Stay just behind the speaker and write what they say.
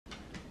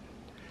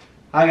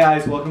Hi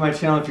guys, welcome to my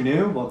channel if you're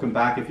new. Welcome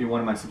back if you're one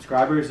of my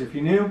subscribers. If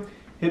you're new,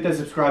 hit that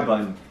subscribe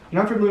button. If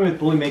you're not familiar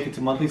with BULLYMAKE, it's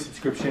a monthly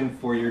subscription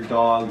for your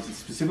dogs. It's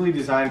specifically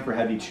designed for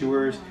heavy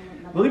chewers.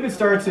 I believe it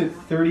starts at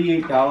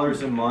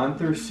 $38 a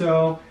month or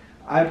so.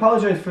 I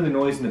apologize for the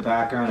noise in the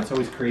background. It's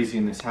always crazy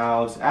in this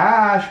house.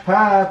 Ash,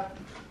 Pep!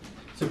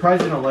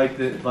 Surprised I don't like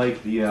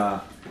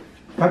the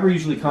Pepper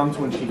usually comes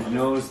when she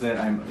knows that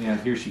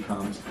here she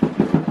comes.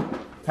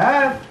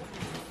 Pep!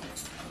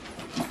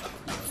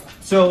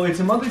 So it's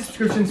a monthly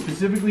subscription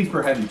specifically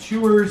for heavy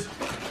chewers,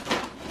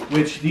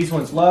 which these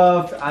ones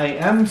love. I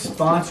am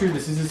sponsored.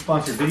 This is a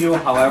sponsored video.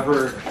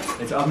 However,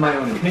 it's of my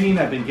own opinion.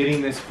 I've been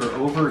getting this for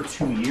over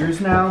 2 years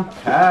now.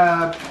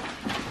 Pep,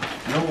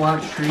 you don't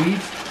want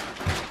treats?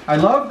 I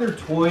love their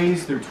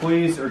toys. Their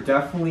toys are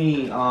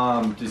definitely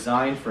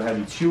designed for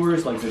heavy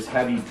chewers, like this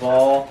heavy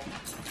ball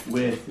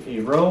with a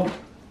rope.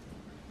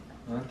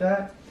 Want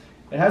that?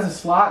 It has a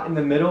slot in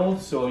the middle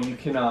so you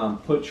can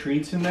put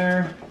treats in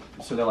there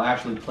so they'll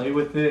actually play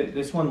with it.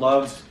 This one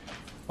loves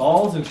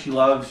balls and she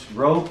loves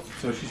rope,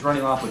 so she's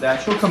running off with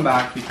that. She'll come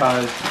back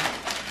because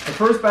the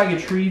first bag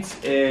of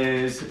treats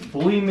is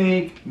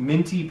BULLYMAKE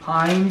Minty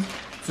Pine.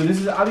 So this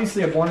is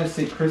obviously, I want to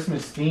say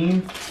Christmas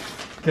themed,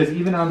 because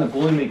even on the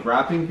BULLYMAKE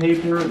wrapping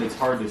paper, it's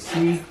hard to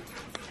see,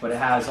 but it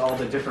has all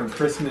the different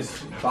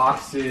Christmas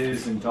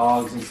boxes and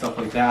dogs and stuff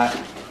like that.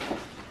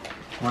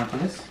 You want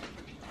this?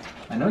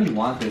 I know you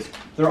want this.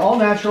 They're all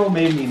natural,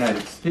 made in the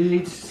United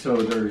States, so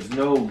there's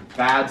no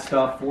bad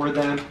stuff for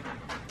them.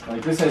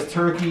 Like this has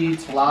turkey,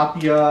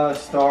 tilapia,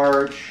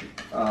 starch,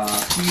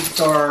 pea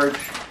starch,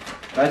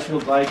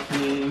 vegetable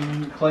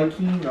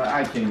glycine,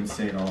 I can't even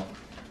say it all.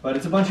 But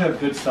it's a bunch of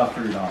good stuff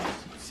for your dogs.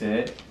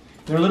 Sit.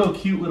 They're little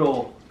cute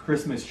little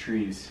Christmas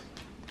trees.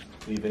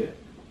 Leave it.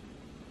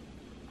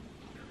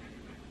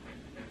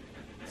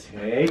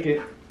 Take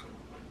it.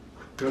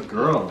 Good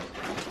girl.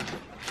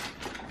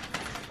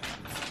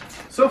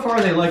 So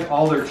far they like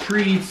all their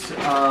treats.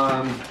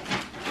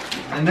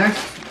 The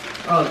next,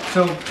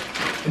 so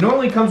it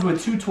normally comes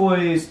with 2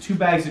 toys, 2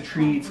 bags of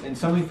treats, and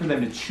something for them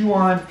to chew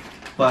on.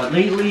 But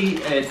lately,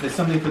 the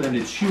something for them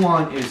to chew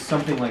on is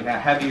something like a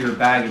heavier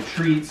bag of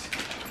treats.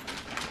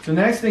 So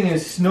the next thing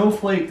is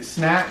snowflake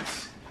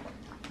snacks.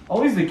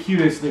 Always the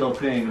cutest little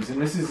things.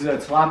 And this is a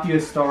tilapia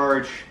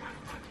starch,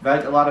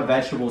 a lot of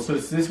vegetables. So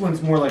this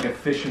one's more like a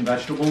fish and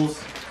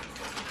vegetables.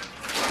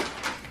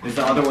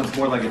 The other one's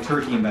more like a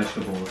turkey and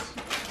vegetables.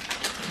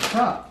 What's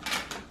up?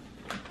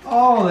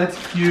 Oh,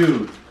 that's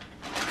cute.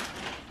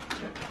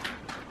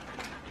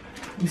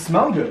 You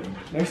smell good.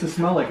 Makes it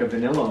smell like a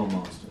vanilla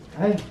almost.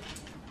 Hey.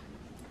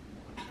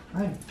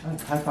 Hi.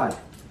 High five.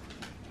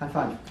 High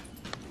five.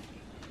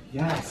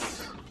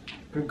 Yes.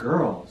 Good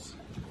girls.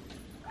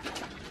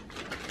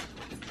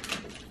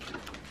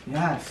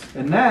 Yes.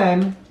 And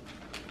then,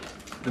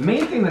 the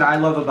main thing that I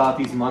love about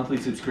these monthly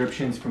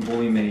subscriptions from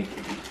BULLYMAKE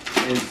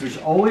is there's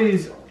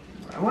always,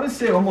 I want to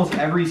say almost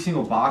every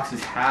single box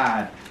has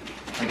had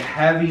like a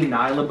heavy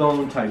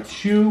nylabone type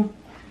chew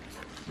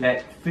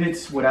that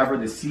fits whatever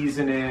the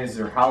season is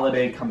or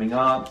holiday coming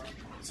up.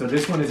 So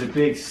this one is a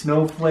big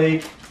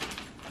snowflake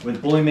with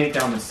BULLYMAKE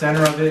down the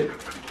center of it.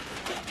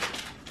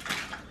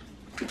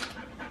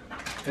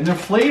 And they're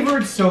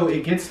flavored so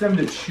it gets them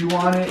to chew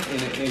on it,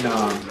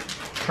 and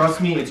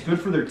trust me, it's good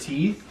for their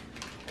teeth.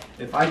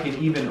 If I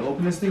can even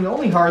open this thing. The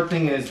only hard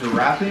thing is the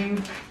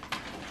wrapping.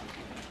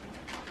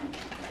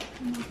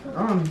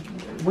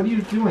 What are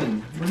you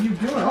doing? What are you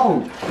doing?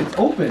 Oh, it's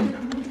open.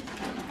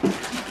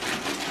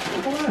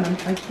 Hold on,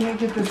 I can't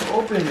get this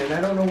open and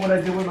I don't know what I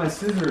did with my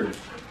scissors.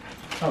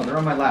 Oh, they're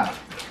on my lap.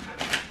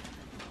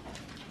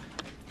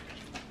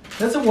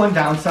 That's the one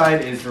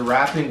downside, is the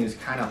wrapping is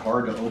kind of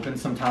hard to open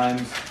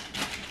sometimes.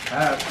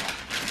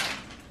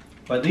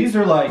 But these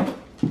are like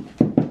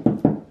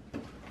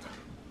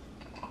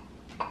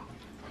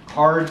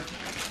hard.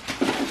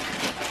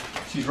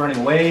 She's running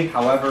away.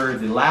 However,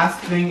 the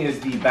last thing is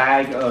the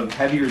bag of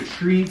heavier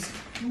treats.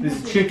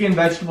 This is chicken,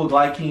 vegetable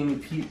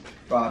glycine,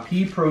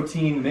 pea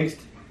protein, mixed,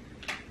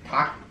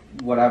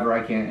 whatever,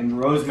 I can't, and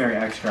rosemary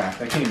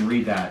extract. I can't even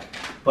read that.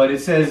 But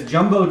it says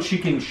jumbo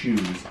chicken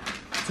chews.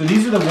 So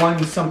these are the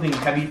ones, something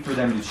heavy for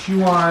them to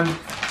chew on,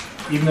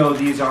 even though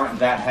these aren't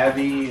that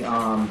heavy.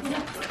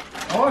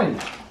 Oh,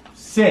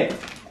 sit.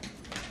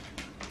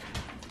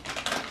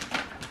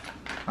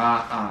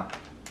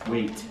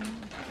 Wait.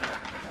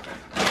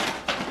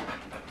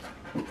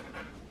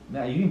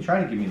 Now you can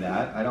try to give me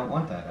that. I don't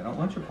want that. I don't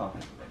want your paw.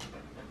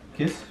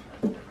 Kiss.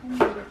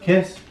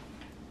 Kiss.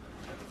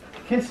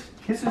 Kiss.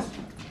 Kisses.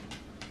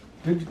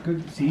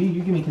 Good. See,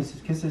 you give me kisses.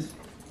 Kisses.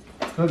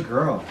 Good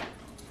girl.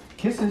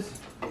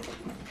 Kisses.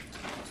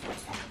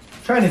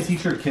 Trying to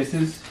teach her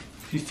kisses.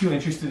 She's too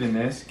interested in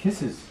this.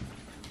 Kisses.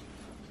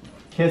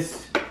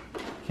 Kiss.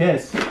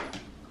 Kiss.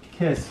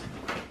 Kiss.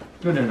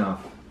 Good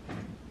enough.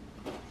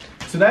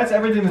 So that's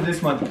everything that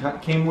this month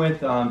came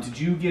with. Did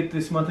you get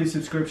this monthly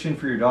subscription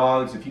for your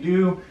dogs? If you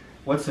do,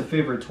 what's the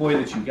favorite toy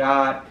that you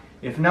got?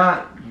 If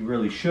not, you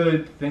really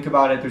should think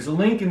about it. There's a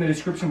link in the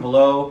description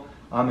below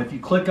If you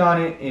click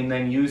on it and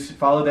then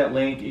follow that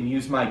link and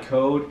use my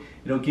code,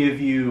 it'll give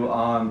you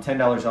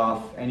 $10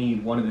 off any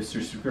one of the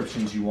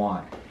subscriptions you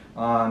want.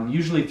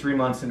 Usually 3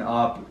 months and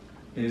up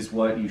is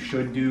what you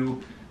should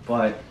do,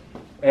 but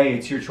hey,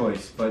 it's your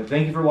choice. But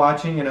thank you for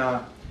watching,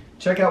 and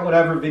check out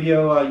whatever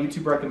video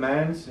YouTube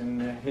recommends,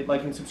 and hit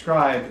like and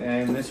subscribe.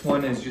 And this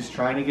one is just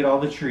trying to get all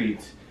the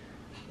treats.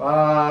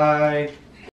 Bye.